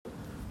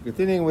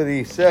Continuing with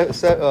the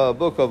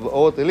book of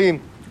Orot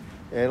Elim,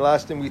 and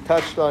last thing we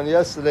touched on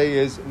yesterday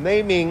is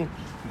naming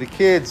the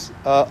kids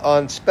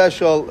on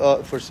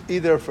special,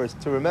 to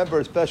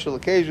remember special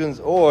occasions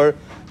or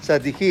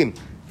tzaddikim.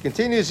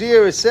 Continues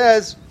here, it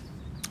says,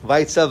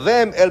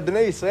 Vaitzavem el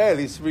bnei Israel.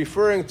 He's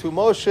referring to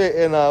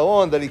Moshe and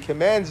Aaron, that he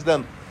commands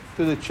them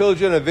to the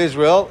children of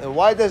Israel. And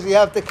why does he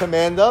have to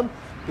command them?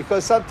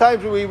 Because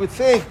sometimes we would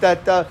think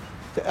that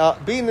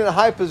being in a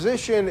high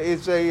position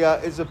is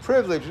a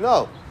privilege.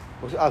 No.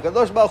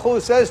 HaKadosh Baruch Hu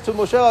says to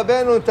Moshe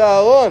Rabbeinu and to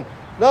Aaron,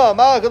 no,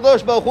 Amar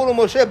HaKadosh Baruch Hu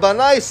Moshe,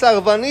 Banai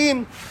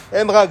sarvanim,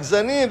 em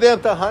ragzanim, v'em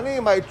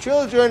tahanim. My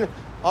children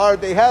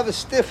they have a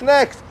stiff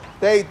neck.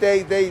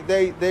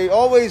 They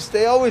always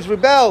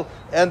rebel,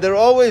 and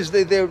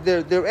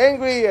they're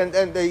angry,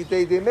 and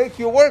they make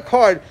you work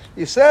hard.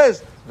 He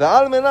says,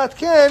 V'al menat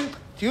ken,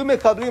 tiyu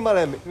mekablim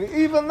alem.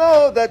 Even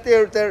though that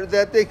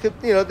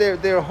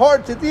they're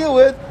hard to deal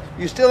with,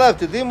 you still have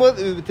to deal with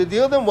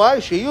them. Why?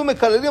 Even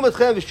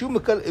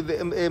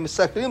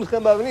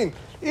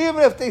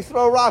if they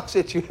throw rocks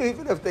at you,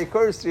 even if they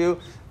curse you,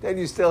 then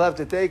you still have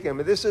to take them.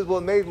 And this is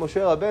what made Moshe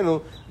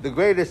Rabbeinu the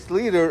greatest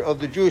leader of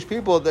the Jewish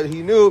people that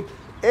he knew.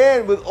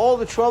 And with all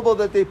the trouble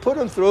that they put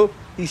him through,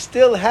 he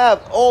still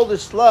have all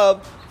this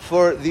love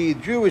for the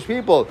Jewish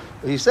people.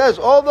 He says,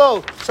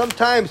 although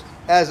sometimes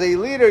as a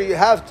leader you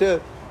have to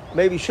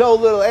maybe show a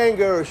little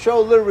anger or show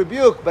a little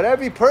rebuke, but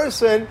every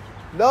person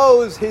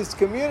knows his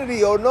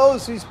community or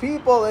knows his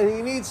people, and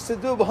he needs to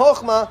do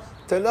b'chokhmah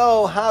to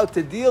know how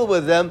to deal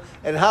with them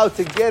and how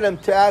to get them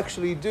to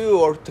actually do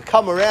or to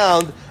come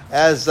around,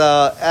 as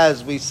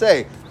we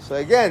say. So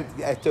again,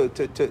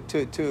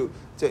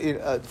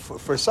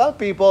 for some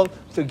people,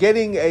 to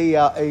getting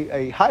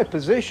a high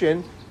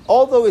position,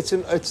 although it's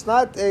an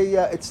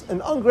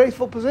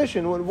ungrateful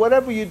position.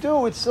 Whatever you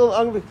do, it's still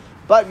ungrateful.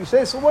 But you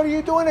say, so what are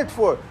you doing it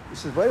for? He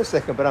says, wait a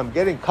second, but I'm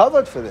getting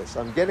covered for this.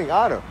 I'm getting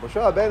honor. Moshe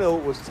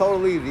Rabbeinu was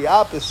totally the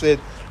opposite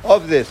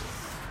of this.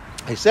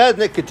 He says,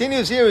 and it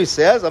continues here, he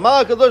says,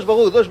 Amar HaKadosh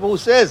Baruch Hu, Kadosh Baruch Hu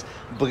says,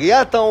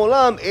 B'riyat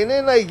ha'olam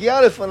einena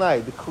higia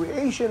lefanai. The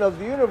creation of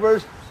the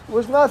universe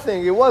was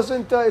nothing. It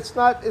wasn't, it's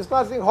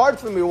nothing hard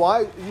for me.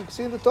 Why? You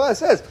see the Torah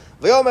says,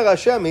 V'yomer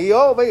Hashem, he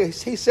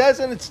says,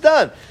 and it's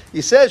done.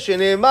 He says,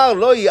 Shene'emar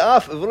lo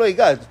yi'af v'lo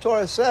yiga. The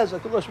Torah says,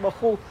 HaKadosh Baruch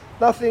Hu,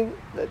 nothing,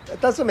 that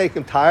doesn't make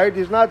him tired.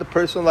 He's not a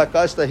person like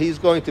us that he's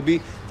going to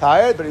be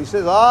tired. But he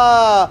says,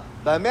 but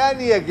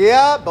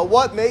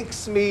what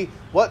makes me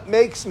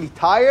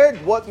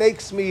tired? What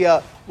makes me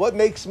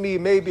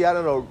maybe, I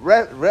don't know,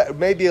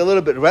 maybe a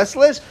little bit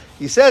restless?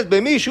 He says,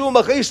 במי שהוא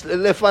מכעיס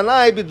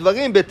לפניי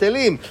בדברים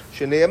בטלים,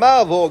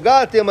 שנאמר,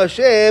 והורגעתם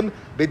השם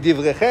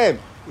בדבריכם.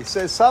 He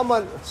says,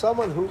 someone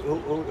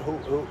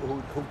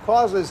who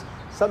causes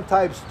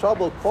sometimes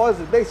trouble,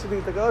 causes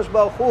basically the Kadosh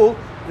Baruch Hu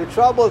the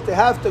trouble to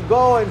have to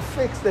go and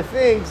fix the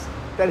things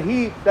that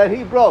he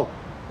broke.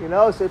 You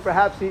know, so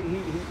perhaps he's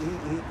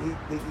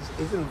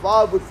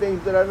involved with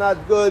things that are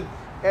not good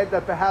and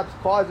that perhaps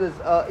causes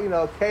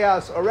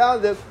chaos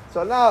around him.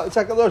 So now it's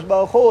Kadosh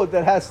Baruch Hu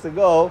that has to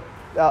go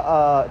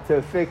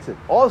to fix it.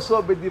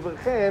 Also,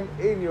 b'divrichem,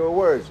 in your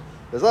words.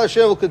 Be'ezrat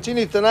Hashem will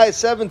continue tonight,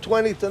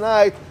 7:20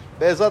 tonight.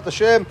 Be'ezrat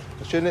Hashem,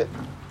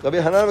 Rabbi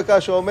Hanan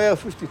Mekash Omer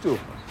 52.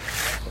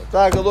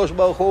 רצה הקדוש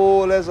ברוך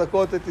הוא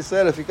לזכות את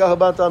ישראל, לפיכך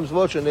הבנת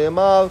המצוות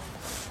שנאמר,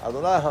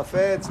 אדוני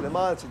חפץ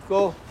למען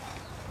צדקו,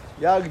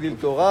 יגדיל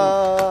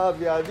תורה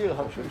ויאדיר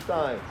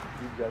 52.